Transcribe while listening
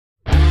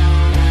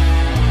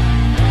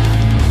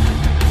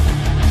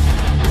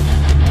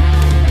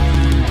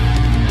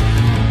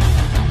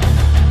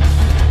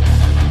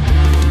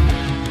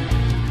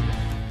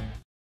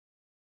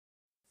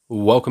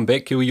Welcome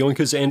back, Kiwi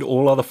Yoinkers and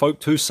all other folk,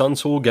 to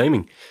Sunsaw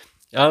Gaming.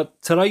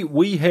 Today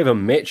we have a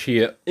match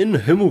here in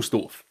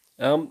Himmelsdorf.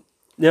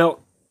 Now,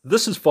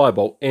 this is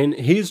Firebolt, and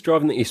he's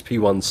driving the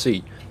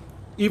Sp1c.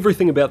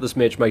 Everything about this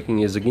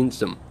matchmaking is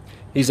against him.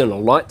 He's in a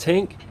light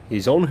tank,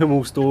 he's on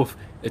Himmelsdorf,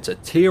 it's a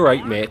tier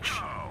 8 match.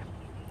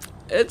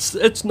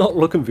 It's not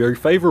looking very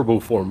favourable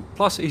for him.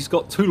 Plus, he's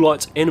got 2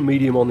 lights and a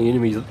medium on the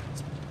enemy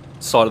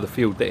side of the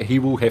field that he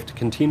will have to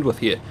contend with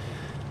here.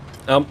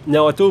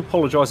 Now, I do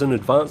apologise in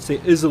advance,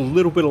 there is a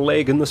little bit of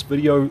lag in this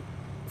video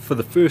for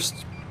the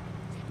first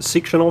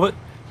section of it.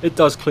 It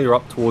does clear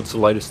up towards the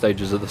later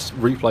stages of this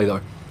replay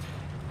though.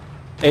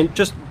 And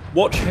just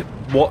watch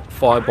what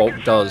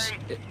Firebolt does.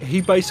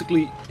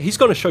 He's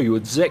going to show you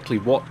exactly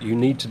what you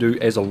need to do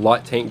as a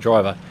light tank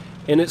driver,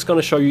 and it's going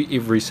to show you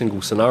every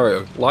single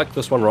scenario, like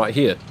this one right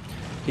here.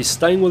 He's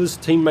staying with his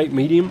teammate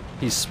medium,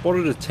 he's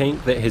spotted a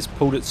tank that has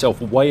pulled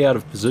itself way out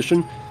of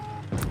position,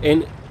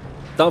 and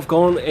they've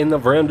gone and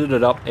they've rounded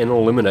it up and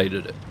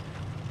eliminated it.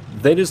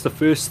 That is the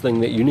first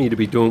thing that you need to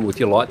be doing with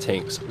your light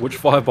tanks, which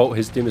Firebolt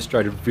has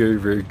demonstrated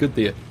very good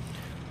there.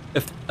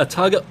 If a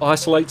target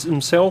isolates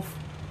himself,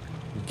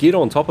 get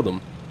on top of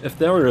them. If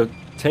they're a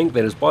tank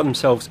that is by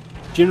themselves,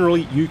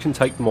 generally you can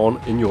take them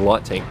on in your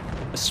light tank,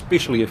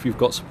 especially if you've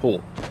got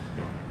support.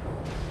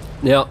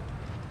 Now,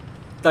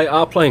 they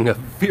are playing a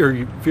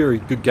very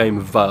good game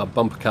of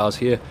bumper cars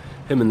here,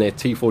 him and their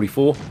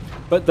T44,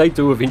 but they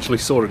do eventually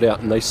sort it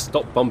out and they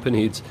stop bumping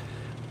heads.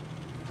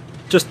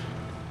 Just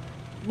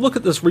look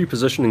at this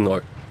repositioning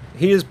though.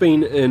 He has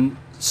been in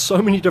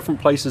so many different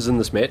places in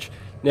this match.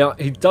 Now,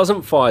 he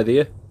doesn't fire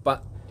there,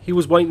 but he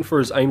was waiting for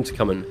his aim to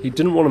come in. He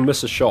didn't want to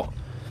miss a shot.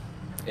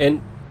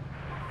 And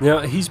now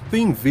he's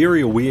being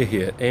very aware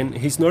here, and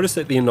he's noticed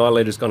that the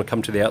Annihilator is going to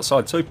come to the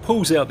outside, so he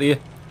pulls out there,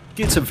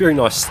 gets a very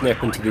nice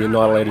snap into the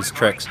Annihilator's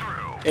tracks,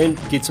 and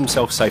gets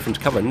himself safe into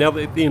cover. Now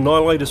that the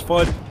Annihilator's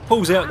fired,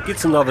 pulls out,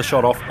 gets another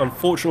shot off.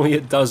 Unfortunately,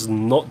 it does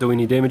not do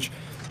any damage,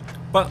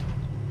 but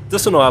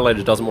this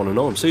Annihilator doesn't want to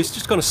know him, so he's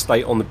just going to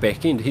stay on the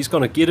back end. He's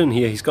going to get in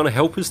here, he's going to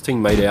help his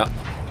teammate out,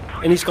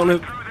 and he's going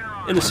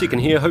to, in a second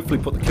here, hopefully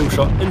put the kill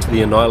shot into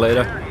the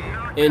Annihilator.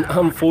 And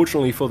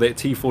unfortunately for that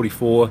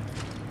T44,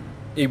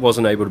 he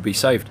wasn't able to be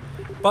saved.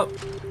 But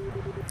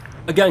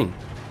again,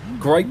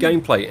 great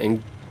gameplay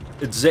and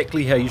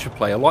exactly how you should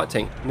play a light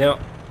tank. Now,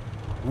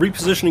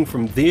 repositioning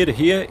from there to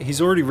here, he's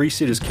already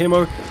reset his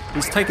camo,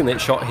 he's taken that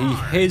shot, he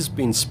has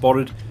been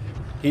spotted,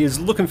 he is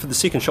looking for the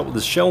second shot with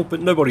his shell, but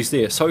nobody's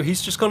there, so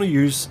he's just going to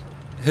use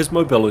his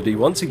mobility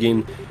once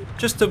again,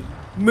 just to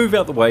move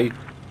out the way,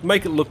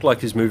 make it look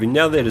like he's moving.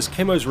 Now that his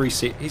camo's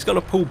reset, he's going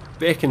to pull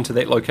back into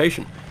that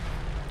location,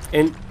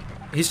 and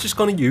he's just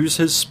going to use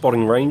his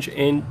spotting range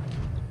and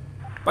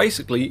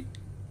basically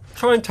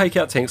try and take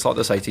out tanks like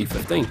this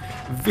AT-15.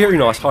 Very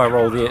nice high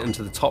roll there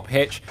into the top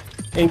hatch,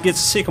 and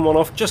gets the second one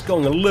off, just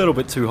going a little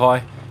bit too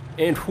high,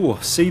 and whew,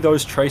 see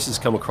those traces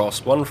come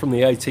across, 1 from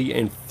the AT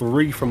and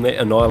 3 from that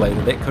Annihilator.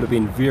 That could have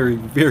been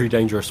very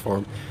dangerous for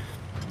him.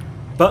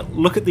 But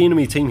look at the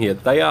enemy team here,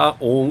 they are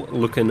all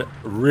looking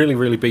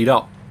really beat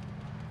up.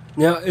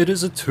 Now, it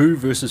is a 2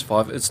 versus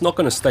 5, it's not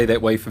going to stay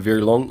that way for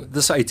very long.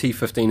 This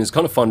AT-15 is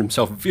going to find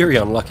himself very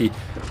unlucky.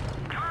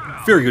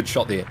 Very good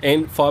shot there,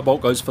 and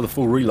Firebolt goes for the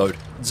full reload,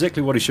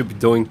 exactly what he should be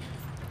doing.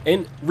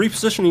 And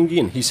repositioning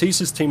again, he sees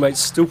his teammates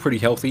still pretty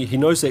healthy, he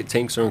knows that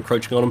tanks are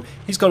encroaching on him,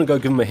 he's going to go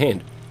give him a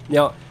hand.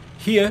 Now,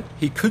 here,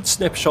 he could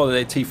snap a shot at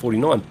that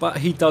T49, but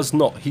he does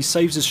not. He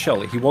saves his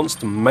shell, he wants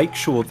to make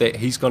sure that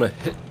he's going to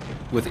hit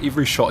with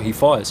every shot he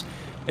fires.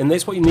 And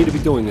that's what you need to be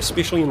doing,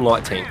 especially in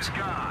light tanks.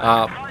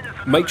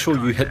 Make sure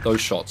you hit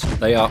those shots,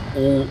 they are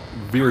all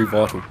very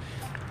vital.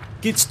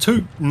 Gets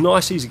 2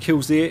 nice easy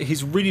kills there,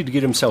 he's ready to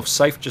get himself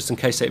safe just in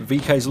case that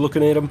VK's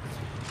looking at him.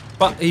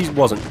 But he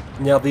wasn't.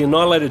 Now the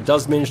Annihilator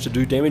does manage to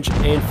do damage,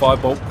 and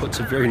Firebolt puts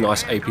a very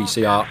nice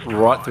APCR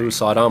right through his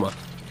side armor.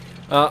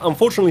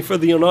 Unfortunately for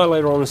the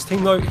Annihilator on his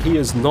team though, he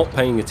is not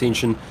paying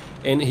attention,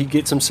 and he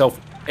gets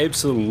himself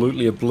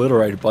absolutely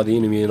obliterated by the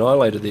enemy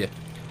Annihilator there.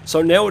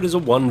 So now it is a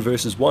 1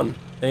 versus 1,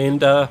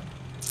 and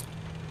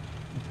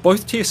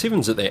both tier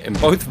 7s at that, and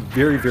both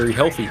very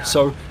healthy.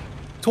 So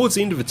towards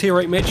the end of a tier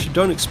 8 match, you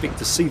don't expect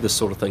to see this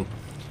sort of thing.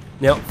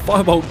 Now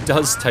Firebolt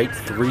does take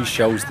 3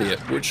 shells there,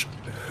 which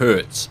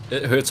hurts.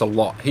 It hurts a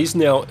lot. He's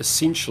now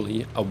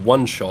essentially a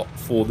one-shot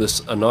for this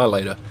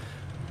Annihilator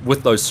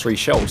with those 3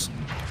 shells,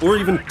 or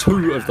even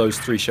 2 of those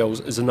 3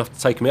 shells is enough to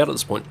take him out at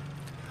this point.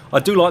 I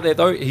do like that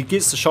though. He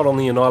gets the shot on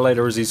the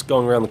Annihilator as he's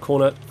going around the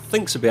corner,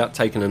 thinks about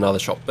taking another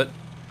shot, but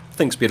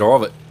thinks better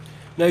of it.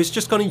 Now he's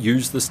just going to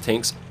use this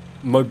tank's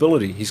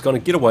mobility. He's going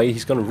to get away,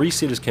 he's going to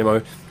reset his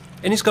camo,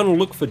 and he's going to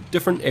look for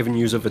different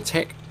avenues of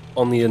attack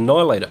on the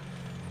Annihilator.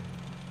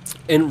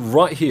 And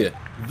right here,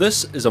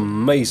 this is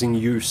amazing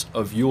use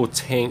of your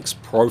tank's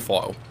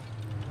profile.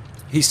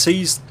 He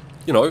sees,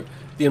 you know,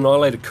 the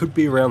Annihilator could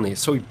be around there,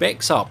 so he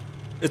backs up.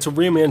 It's a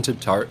rear-mounted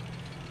turret,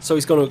 so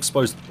he's going to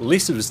expose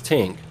less of his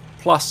tank,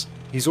 plus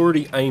he's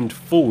already aimed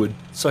forward,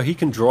 so he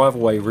can drive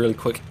away really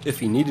quick if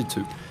he needed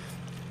to.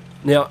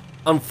 Now,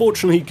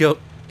 unfortunately,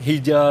 He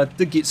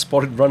did get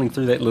spotted running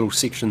through that little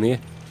section there,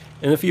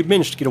 and if he had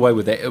managed to get away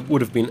with that, it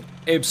would have been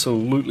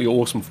absolutely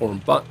awesome for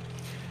him. But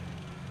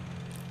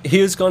he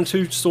is going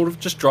to sort of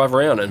just drive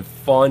around and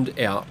find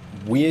out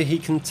where he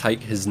can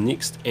take his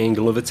next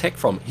angle of attack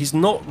from. He's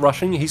not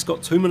rushing, he's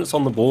got 2 minutes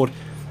on the board,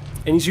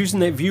 and he's using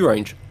that view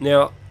range.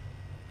 Now,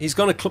 he's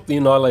going to clip the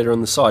Annihilator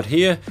on the side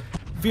here.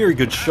 Very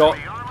good shot.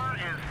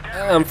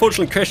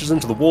 Unfortunately crashes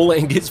into the wall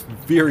and gets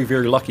very,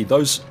 very lucky.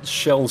 Those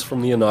shells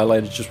from the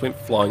Annihilator just went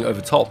flying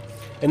over top.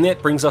 And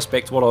that brings us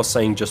back to what I was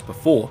saying just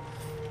before.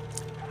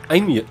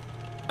 Aim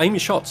your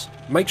shots.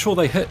 Make sure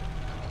they hit.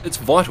 It's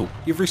vital,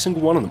 every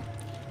single one of them.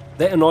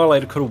 That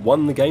Annihilator could have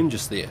won the game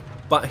just there,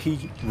 but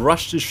he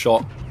rushed his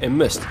shot and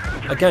missed.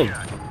 Again,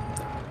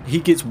 he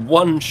gets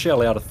 1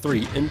 shell out of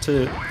 3 into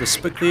the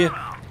Sp1c there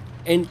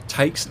and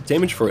takes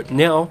damage for it.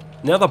 Now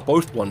they're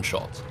both one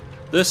shots.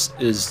 This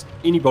is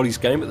anybody's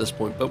game at this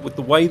point, but with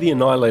the way the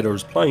Annihilator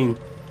is playing,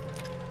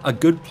 a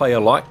good player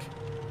like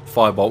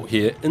Firebolt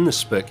here in the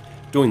Sp1c,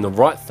 doing the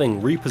right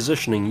thing,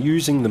 repositioning,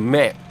 using the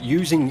map,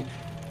 using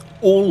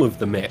all of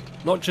the map,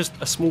 not just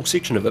a small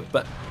section of it,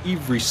 but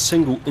every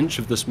single inch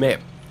of this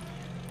map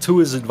to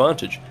his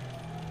advantage.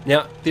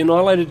 Now, the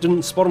Annihilator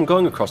didn't spot him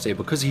going across there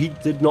because he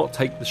did not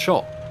take the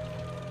shot,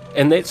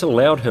 and that's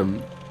allowed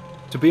him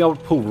to be able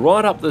to pull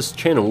right up this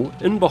channel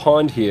in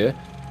behind here,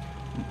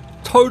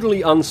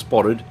 totally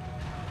unspotted,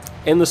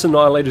 and this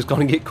Annihilator's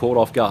going to get caught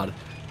off guard,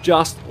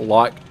 just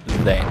like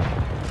that.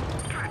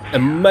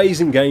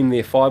 Amazing game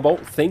there, Firebolt.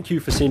 Thank you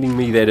for sending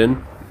me that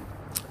in.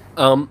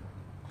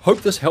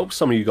 Hope this helps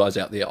some of you guys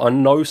out there. I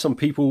know some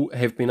people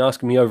have been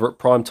asking me over at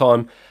Prime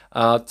Time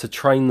to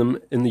train them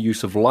in the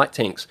use of light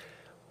tanks.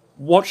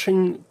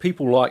 Watching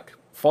people like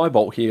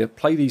Firebolt here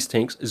play these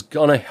tanks is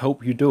going to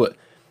help you do it.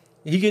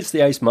 He gets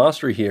the Ace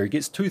Mastery here. He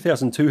gets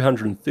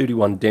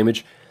 2,231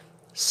 damage,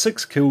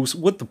 6 kills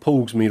with the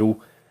Pools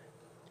medal.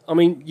 I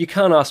mean, you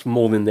can't ask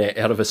more than that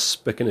out of a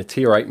Sp1c and a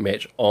Tier 8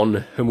 match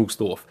on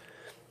Himmelsdorf.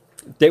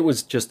 That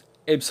was just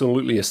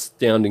absolutely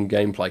astounding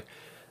gameplay.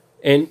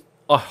 And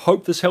I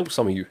hope this helps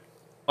some of you.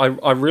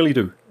 I really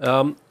do.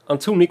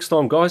 Until next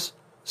time, guys,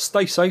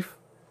 stay safe,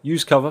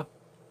 use cover.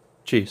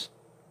 Cheers.